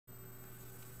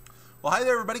Well, hi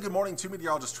there, everybody. Good morning.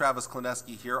 Meteorologist Travis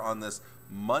Klineski here on this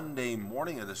Monday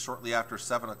morning. It is shortly after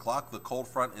 7 o'clock. The cold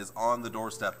front is on the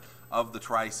doorstep of the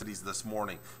Tri-Cities this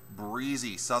morning.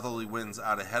 Breezy southerly winds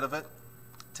out ahead of it,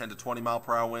 10 to 20 mile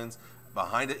per hour winds.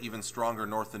 Behind it, even stronger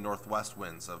north and northwest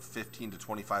winds of 15 to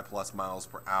 25 plus miles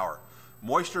per hour.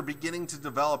 Moisture beginning to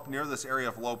develop near this area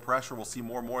of low pressure. We'll see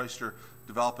more moisture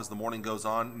develop as the morning goes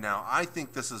on. Now, I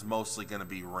think this is mostly going to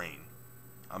be rain.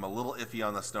 I'm a little iffy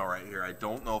on the snow right here. I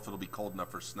don't know if it'll be cold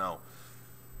enough for snow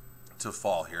to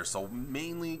fall here. So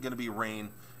mainly going to be rain,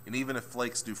 and even if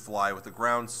flakes do fly, with the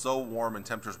ground so warm and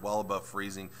temperatures well above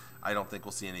freezing, I don't think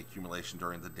we'll see any accumulation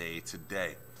during the day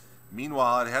today.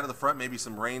 Meanwhile, ahead of the front, maybe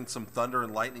some rain, some thunder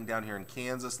and lightning down here in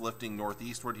Kansas, lifting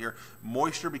northeastward here.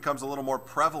 Moisture becomes a little more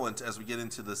prevalent as we get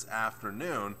into this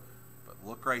afternoon, but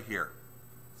look right here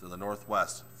to the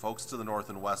northwest. Folks to the north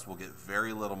and west will get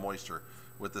very little moisture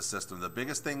with the system. The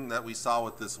biggest thing that we saw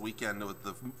with this weekend with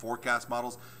the forecast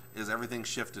models is everything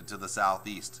shifted to the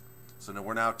southeast. So now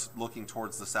we're now looking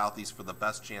towards the southeast for the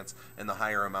best chance and the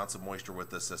higher amounts of moisture with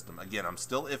this system. Again, I'm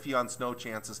still iffy on snow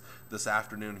chances this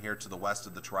afternoon here to the west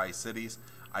of the Tri-Cities.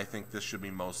 I think this should be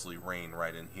mostly rain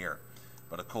right in here,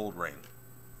 but a cold rain.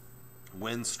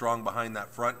 Winds strong behind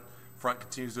that front. Front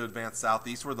continues to advance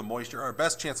southeast where the moisture, our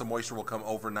best chance of moisture will come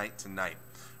overnight tonight.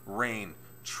 Rain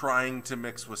trying to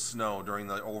mix with snow during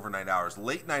the overnight hours.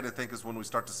 Late night, I think, is when we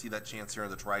start to see that chance here in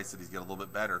the Tri-Cities get a little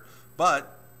bit better.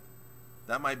 But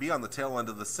that might be on the tail end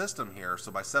of the system here.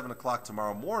 So by 7 o'clock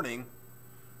tomorrow morning,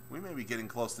 we may be getting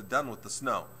close to done with the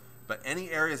snow. But any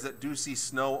areas that do see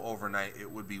snow overnight, it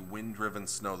would be wind-driven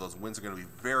snow. Those winds are going to be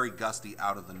very gusty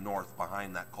out of the north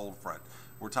behind that cold front.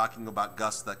 We're talking about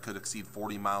gusts that could exceed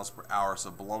 40 miles per hour, so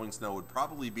blowing snow would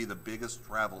probably be the biggest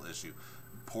travel issue.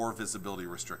 Poor visibility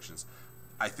restrictions.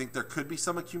 I think there could be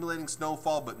some accumulating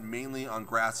snowfall, but mainly on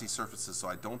grassy surfaces, so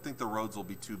I don't think the roads will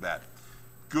be too bad.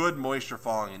 Good moisture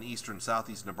falling in eastern,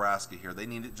 southeast Nebraska here. They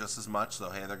need it just as much,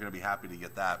 so hey, they're going to be happy to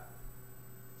get that.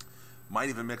 Might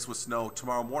even mix with snow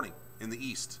tomorrow morning in the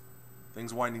east.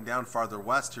 Things winding down farther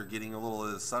west here, getting a little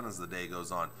of the sun as the day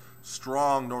goes on.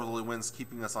 Strong northerly winds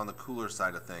keeping us on the cooler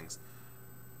side of things.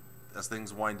 As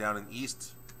things wind down in the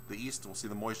east, we'll see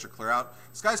the moisture clear out.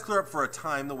 Skies clear up for a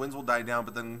time, the winds will die down,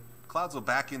 but then clouds will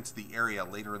back into the area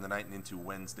later in the night and into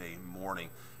Wednesday morning.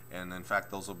 And in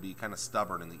fact, those will be kind of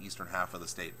stubborn in the eastern half of the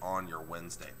state on your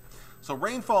Wednesday. So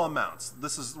rainfall amounts.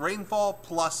 This is rainfall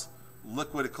plus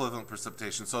liquid equivalent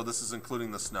precipitation. So this is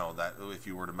including the snow, that if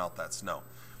you were to melt that snow.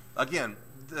 Again,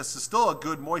 this is still a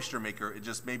good moisture maker. It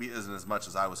just maybe isn't as much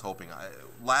as I was hoping.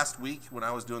 Last week when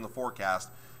I was doing the forecast,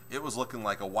 it was looking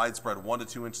like a widespread 1 to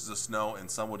 2 inches of snow, and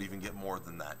some would even get more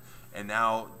than that. And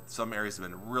now some areas have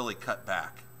been really cut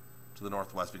back to the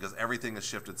northwest because everything has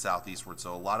shifted southeastward.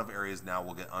 So a lot of areas now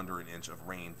will get under an inch of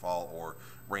rainfall or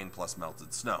rain plus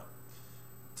melted snow.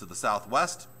 To the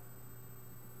southwest,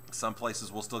 some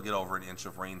places will still get over an inch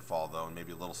of rainfall, though, and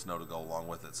maybe a little snow to go along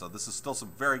with it. So this is still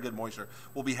some very good moisture.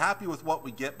 We'll be happy with what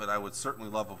we get, but I would certainly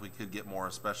love if we could get more,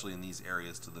 especially in these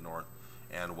areas to the north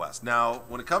and west. Now,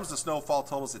 when it comes to snowfall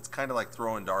totals, it's kind of like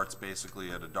throwing darts,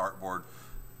 basically, at a dartboard.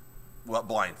 Well,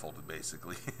 blindfolded,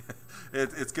 basically.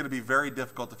 It's going to be very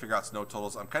difficult to figure out snow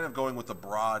totals. I'm kind of going with a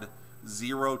broad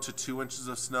 0 to 2 inches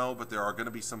of snow, but there are going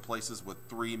to be some places with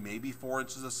 3, maybe 4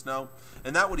 inches of snow.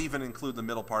 And that would even include the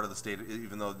middle part of the state,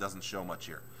 even though it doesn't show much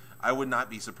here. I would not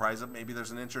be surprised if maybe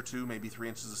there's an inch or two, maybe 3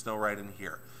 inches of snow right in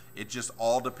here. It just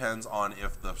all depends on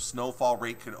if the snowfall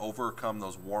rate can overcome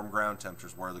those warm ground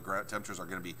temperatures, where the ground temperatures are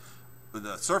going to be,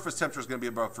 the surface temperature is going to be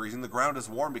above freezing. The ground is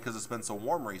warm because it's been so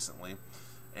warm recently.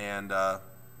 And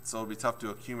so it'll be tough to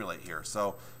accumulate here.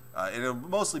 So it'll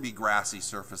mostly be grassy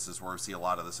surfaces where we see a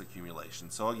lot of this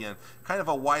accumulation. So again, kind of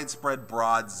a widespread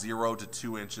broad 0 to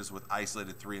 2 inches with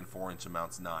isolated 3 and 4 inch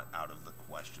amounts not out of the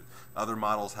question. Other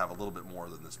models have a little bit more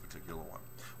than this particular one.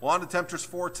 Well, on to temperatures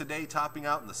for today, topping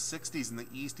out in the 60s in the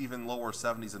east, even lower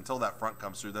 70s until that front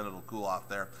comes through. Then it'll cool off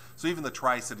there. So even the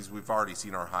Tri-Cities, we've already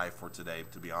seen our high for today,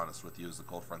 to be honest with you, as the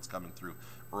cold front's coming through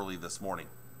early this morning.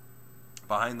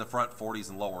 Behind the front, 40s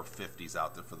and lower 50s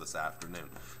out there for this afternoon.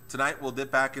 Tonight, we'll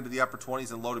dip back into the upper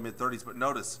 20s and low to mid 30s, but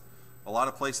notice a lot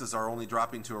of places are only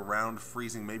dropping to around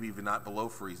freezing, maybe even not below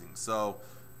freezing. So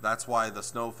that's why the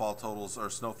snowfall totals, or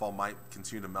snowfall, might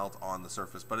continue to melt on the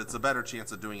surface. But it's a better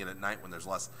chance of doing it at night when there's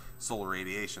less solar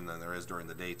radiation than there is during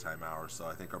the daytime hours. So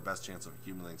I think our best chance of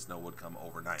accumulating snow would come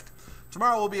overnight.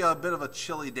 Tomorrow will be a bit of a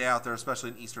chilly day out there,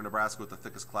 especially in eastern Nebraska with the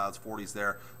thickest clouds, 40s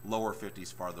there, lower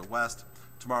 50s farther west.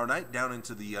 Tomorrow night, down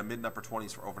into the mid and upper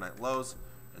 20s for overnight lows.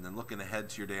 And then looking ahead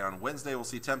to your day on Wednesday, we'll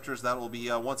see temperatures that will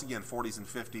be, once again, 40s and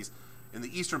 50s. In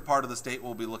the eastern part of the state,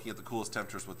 we'll be looking at the coolest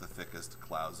temperatures with the thickest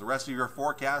clouds. The rest of your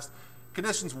forecast,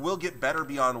 conditions will get better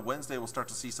beyond Wednesday. We'll start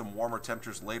to see some warmer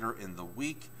temperatures later in the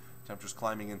week. Temperatures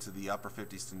climbing into the upper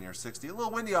 50s to near 60. A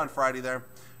little windy on Friday there.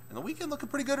 And the weekend looking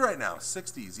pretty good right now.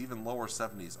 60s, even lower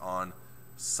 70s on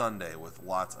Sunday with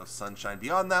lots of sunshine.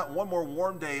 Beyond that, one more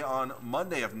warm day on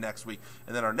Monday of next week.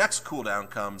 And then our next cool down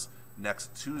comes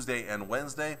next Tuesday and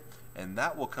Wednesday. And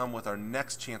that will come with our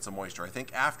next chance of moisture. I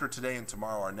think after today and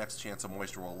tomorrow, our next chance of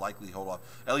moisture will likely hold off.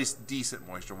 At least decent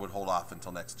moisture would hold off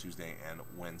until next Tuesday and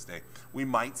Wednesday. We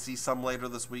might see some later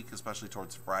this week, especially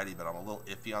towards Friday, but I'm a little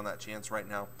iffy on that chance right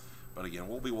now. But again,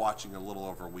 we'll be watching a little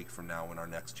over a week from now when our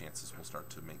next chances will start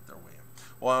to make their way in.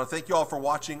 Well, I want to thank you all for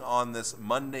watching on this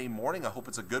Monday morning. I hope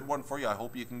it's a good one for you. I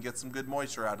hope you can get some good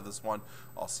moisture out of this one.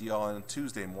 I'll see you all on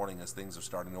Tuesday morning as things are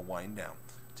starting to wind down.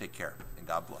 Take care, and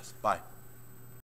God bless. Bye.